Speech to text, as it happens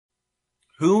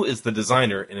Who is the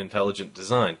designer in intelligent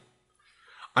design?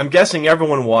 I'm guessing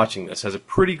everyone watching this has a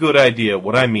pretty good idea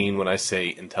what I mean when I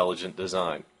say intelligent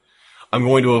design. I'm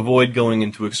going to avoid going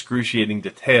into excruciating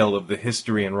detail of the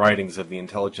history and writings of the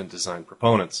intelligent design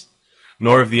proponents,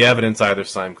 nor of the evidence either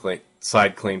side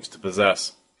claims to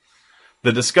possess.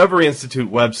 The Discovery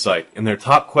Institute website, in their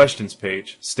top questions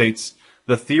page, states,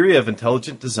 "The theory of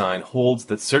intelligent design holds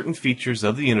that certain features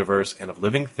of the universe and of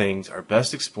living things are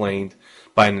best explained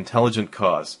by an intelligent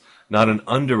cause, not an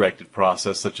undirected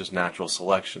process such as natural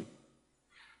selection."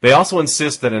 They also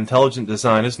insist that intelligent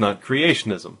design is not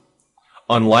creationism.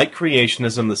 Unlike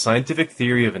creationism, the scientific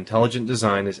theory of intelligent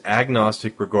design is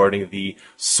agnostic regarding the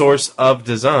source of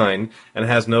design and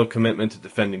has no commitment to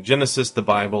defending Genesis, the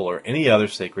Bible, or any other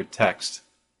sacred text.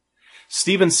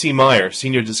 Stephen C. Meyer,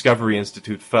 Senior Discovery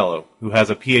Institute Fellow, who has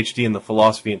a PhD in the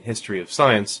philosophy and history of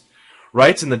science,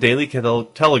 writes in the Daily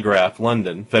Telegraph,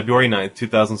 London, February 9,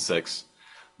 2006,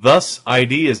 "Thus,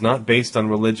 ID is not based on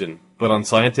religion, but on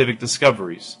scientific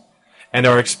discoveries, and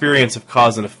our experience of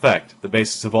cause and effect, the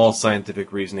basis of all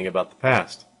scientific reasoning about the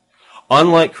past.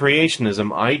 Unlike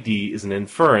creationism, ID is an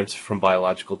inference from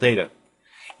biological data.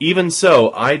 Even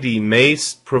so, ID may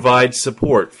provide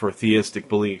support for theistic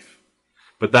belief,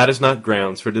 but that is not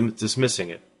grounds for dismissing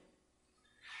it."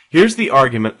 Here's the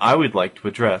argument I would like to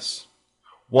address.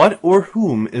 What or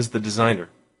whom is the designer?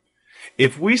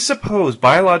 If we suppose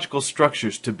biological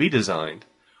structures to be designed,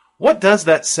 what does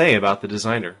that say about the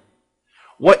designer?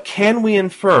 What can we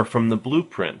infer from the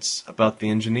blueprints about the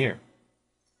engineer?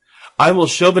 I will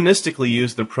chauvinistically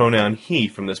use the pronoun he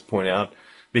from this point out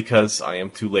because I am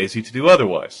too lazy to do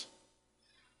otherwise.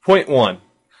 Point 1.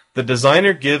 The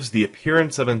designer gives the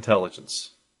appearance of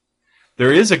intelligence.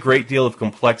 There is a great deal of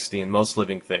complexity in most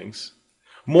living things,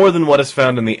 more than what is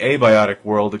found in the abiotic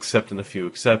world except in a few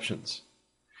exceptions.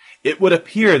 It would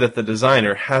appear that the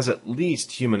designer has at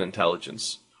least human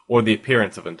intelligence, or the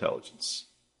appearance of intelligence.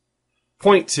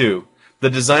 Point 2.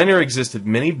 The designer existed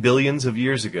many billions of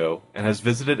years ago and has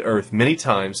visited Earth many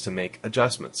times to make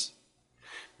adjustments.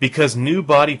 Because new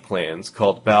body plans,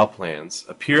 called bow plans,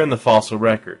 appear in the fossil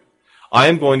record, I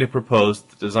am going to propose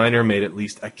that the designer made at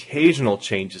least occasional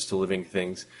changes to living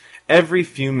things every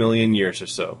few million years or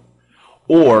so,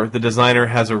 or the designer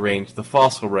has arranged the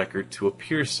fossil record to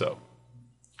appear so.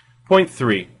 Point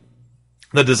 3.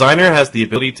 The designer has the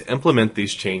ability to implement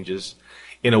these changes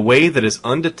in a way that is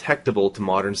undetectable to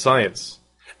modern science,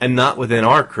 and not within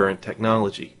our current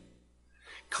technology.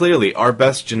 Clearly, our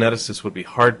best geneticists would be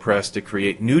hard-pressed to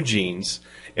create new genes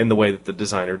in the way that the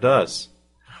designer does.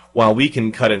 While we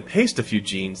can cut and paste a few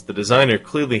genes, the designer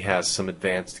clearly has some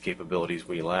advanced capabilities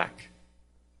we lack.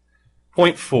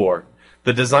 Point 4.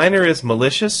 The designer is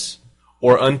malicious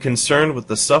or unconcerned with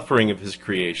the suffering of his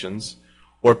creations,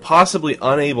 or possibly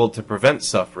unable to prevent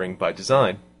suffering by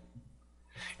design.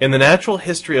 In the natural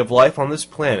history of life on this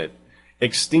planet,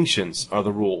 extinctions are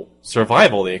the rule,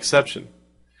 survival the exception.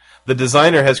 The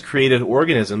designer has created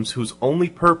organisms whose only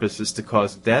purpose is to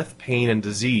cause death, pain, and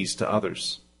disease to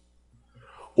others.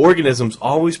 Organisms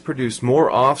always produce more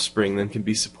offspring than can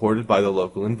be supported by the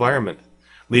local environment,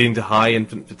 leading to high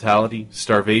infant fatality,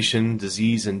 starvation,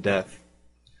 disease, and death.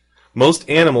 Most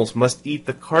animals must eat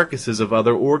the carcasses of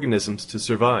other organisms to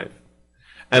survive,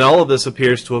 and all of this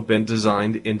appears to have been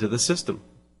designed into the system.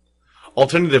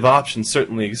 Alternative options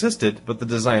certainly existed, but the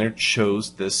designer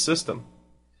chose this system.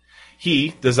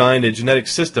 He designed a genetic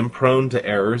system prone to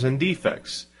errors and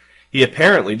defects. He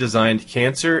apparently designed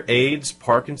cancer, AIDS,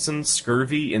 Parkinson's,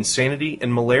 scurvy, insanity,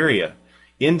 and malaria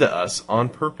into us on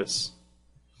purpose.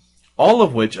 All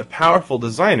of which a powerful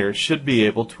designer should be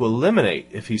able to eliminate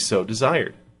if he so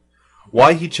desired.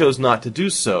 Why he chose not to do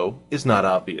so is not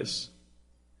obvious.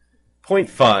 Point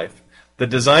 5. The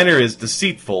designer is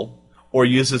deceitful, or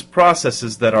uses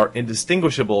processes that are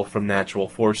indistinguishable from natural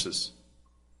forces.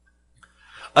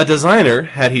 A designer,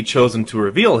 had he chosen to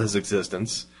reveal his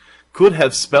existence, could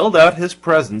have spelled out his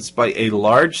presence by a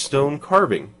large stone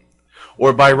carving,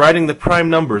 or by writing the prime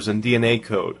numbers in DNA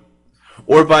code,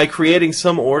 or by creating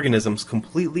some organisms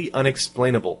completely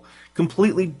unexplainable,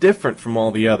 completely different from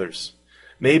all the others.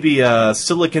 Maybe a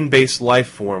silicon-based life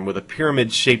form with a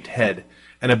pyramid-shaped head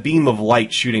and a beam of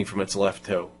light shooting from its left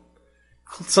toe.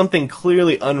 Something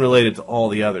clearly unrelated to all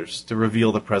the others to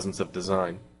reveal the presence of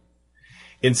design.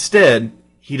 Instead,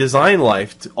 he designed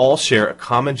life to all share a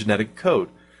common genetic code,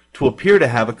 to appear to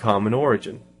have a common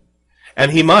origin.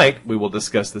 And he might, we will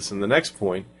discuss this in the next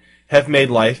point, have made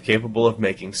life capable of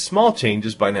making small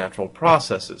changes by natural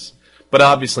processes, but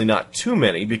obviously not too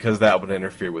many because that would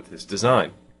interfere with his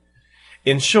design.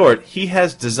 In short, he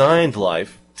has designed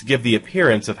life to give the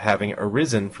appearance of having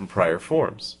arisen from prior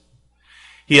forms.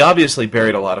 He obviously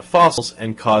buried a lot of fossils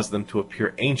and caused them to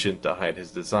appear ancient to hide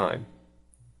his design.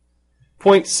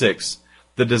 Point 6.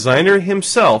 The designer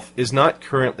himself is not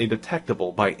currently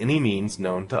detectable by any means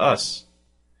known to us.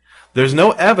 There's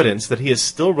no evidence that he is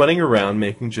still running around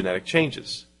making genetic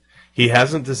changes. He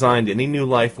hasn't designed any new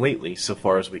life lately, so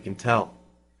far as we can tell.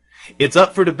 It's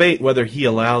up for debate whether he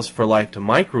allows for life to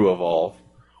microevolve,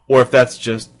 or if that's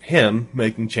just him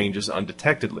making changes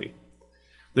undetectedly.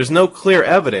 There's no clear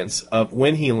evidence of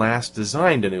when he last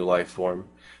designed a new life form,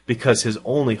 because his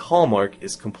only hallmark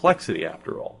is complexity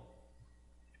after all.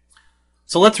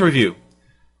 So let's review.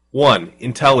 1.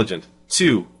 Intelligent.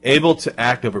 2. Able to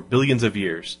act over billions of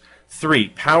years. 3.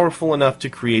 Powerful enough to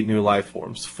create new life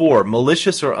forms. 4.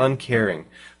 Malicious or uncaring.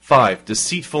 5.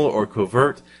 Deceitful or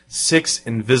covert. 6.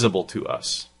 Invisible to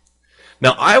us.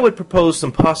 Now I would propose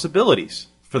some possibilities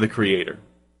for the creator.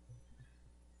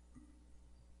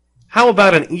 How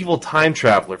about an evil time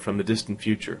traveler from the distant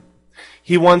future?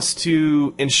 He wants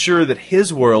to ensure that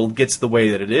his world gets the way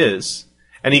that it is,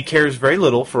 and he cares very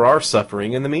little for our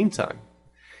suffering in the meantime.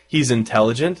 He's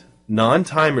intelligent,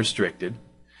 non-time restricted,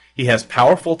 he has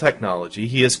powerful technology,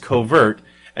 he is covert,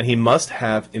 and he must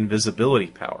have invisibility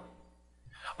power.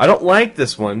 I don't like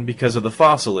this one because of the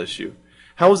fossil issue.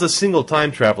 How is a single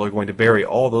time traveler going to bury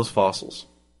all those fossils?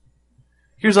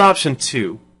 Here's option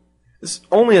 2. It's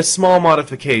only a small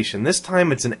modification. This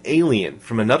time it's an alien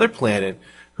from another planet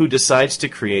who decides to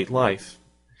create life.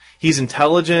 He's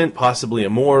intelligent, possibly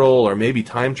immortal, or maybe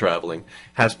time traveling,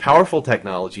 has powerful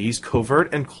technology, he's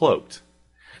covert and cloaked.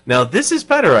 Now this is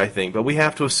better, I think, but we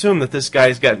have to assume that this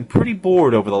guy's gotten pretty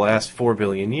bored over the last 4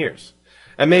 billion years.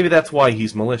 And maybe that's why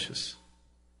he's malicious.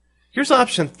 Here's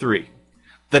option 3.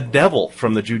 The devil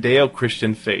from the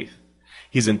Judeo-Christian faith.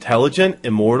 He's intelligent,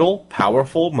 immortal,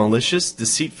 powerful, malicious,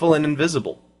 deceitful, and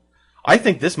invisible. I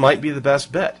think this might be the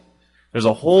best bet. There's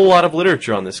a whole lot of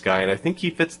literature on this guy, and I think he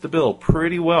fits the bill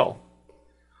pretty well.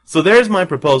 So there's my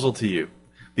proposal to you.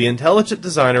 The intelligent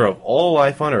designer of all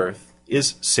life on Earth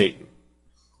is Satan.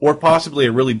 Or possibly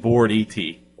a really bored ET,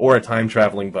 or a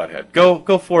time-traveling butthead.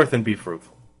 Go forth and be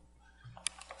fruitful.